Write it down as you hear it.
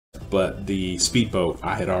but the speedboat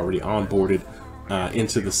I had already onboarded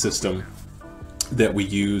into the system that we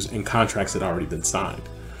use, and contracts had already been signed.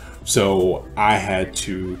 So I had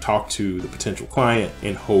to talk to the potential client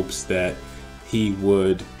in hopes that he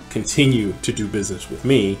would continue to do business with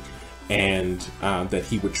me, and that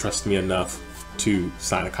he would trust me enough to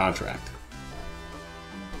sign a contract.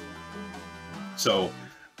 So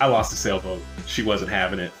I lost the sailboat. She wasn't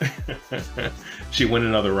having it. She went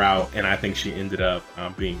another route, and I think she ended up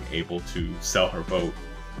being able to sell her boat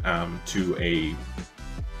to a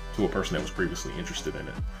person that was previously interested in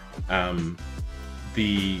it.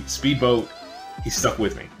 The speedboat, he stuck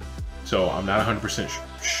with me. So I'm not 100%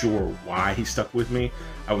 sure why he stuck with me.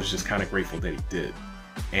 I was just kind of grateful that he did.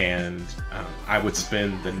 And I would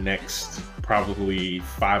spend the next probably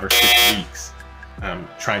 5 or 6 weeks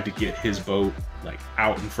trying to get his boat like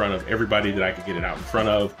out in front of everybody that I could get it out in front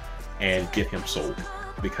of, and get him sold,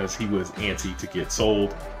 because he was antsy to get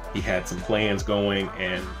sold. He had some plans going,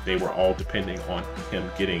 and they were all depending on him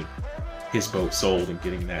getting his boat sold and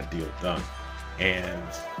getting that deal done. And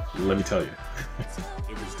let me tell you,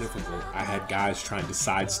 it was difficult. I had guys trying to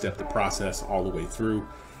sidestep the process all the way through,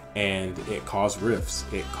 and it caused rifts.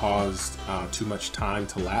 It caused too much time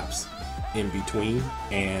to lapse in between,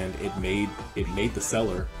 and it made the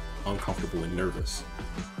seller uncomfortable and nervous.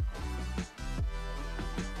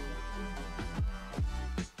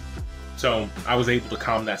 So I was able to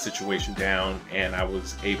calm that situation down, and I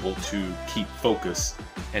was able to keep focus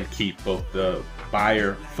and keep both the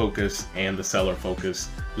buyer focus and the seller focus.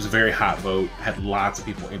 It was a very hot boat, had lots of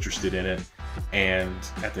people interested in it, and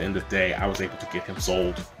at the end of the day, I was able to get him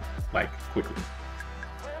sold like quickly.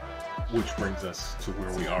 Which brings us to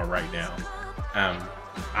where we are right now.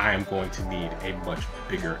 I am going to need a much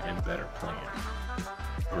bigger and better plan.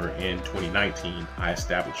 In 2019, I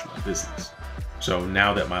established my business. So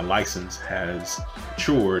now that my license has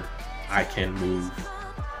matured, I can move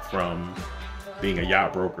from being a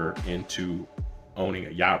yacht broker into owning a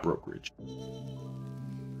yacht brokerage.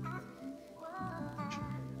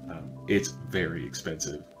 It's very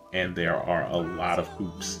expensive, and there are a lot of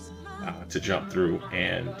hoops to jump through,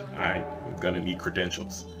 and I'm gonna need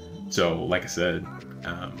credentials. So like I said,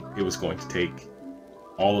 it was going to take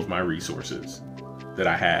all of my resources that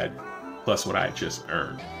I had, plus what I had just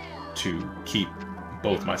earned, to keep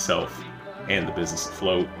both myself and the business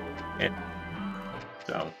afloat. And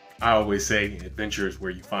so I always say adventure is where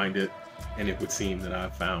you find it, and it would seem that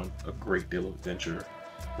I've found a great deal of adventure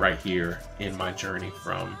right here in my journey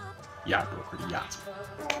from yacht broker to yachtsman.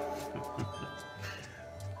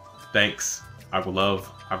 Thanks. Agua Love,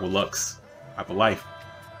 Agua Lux, Agua Life.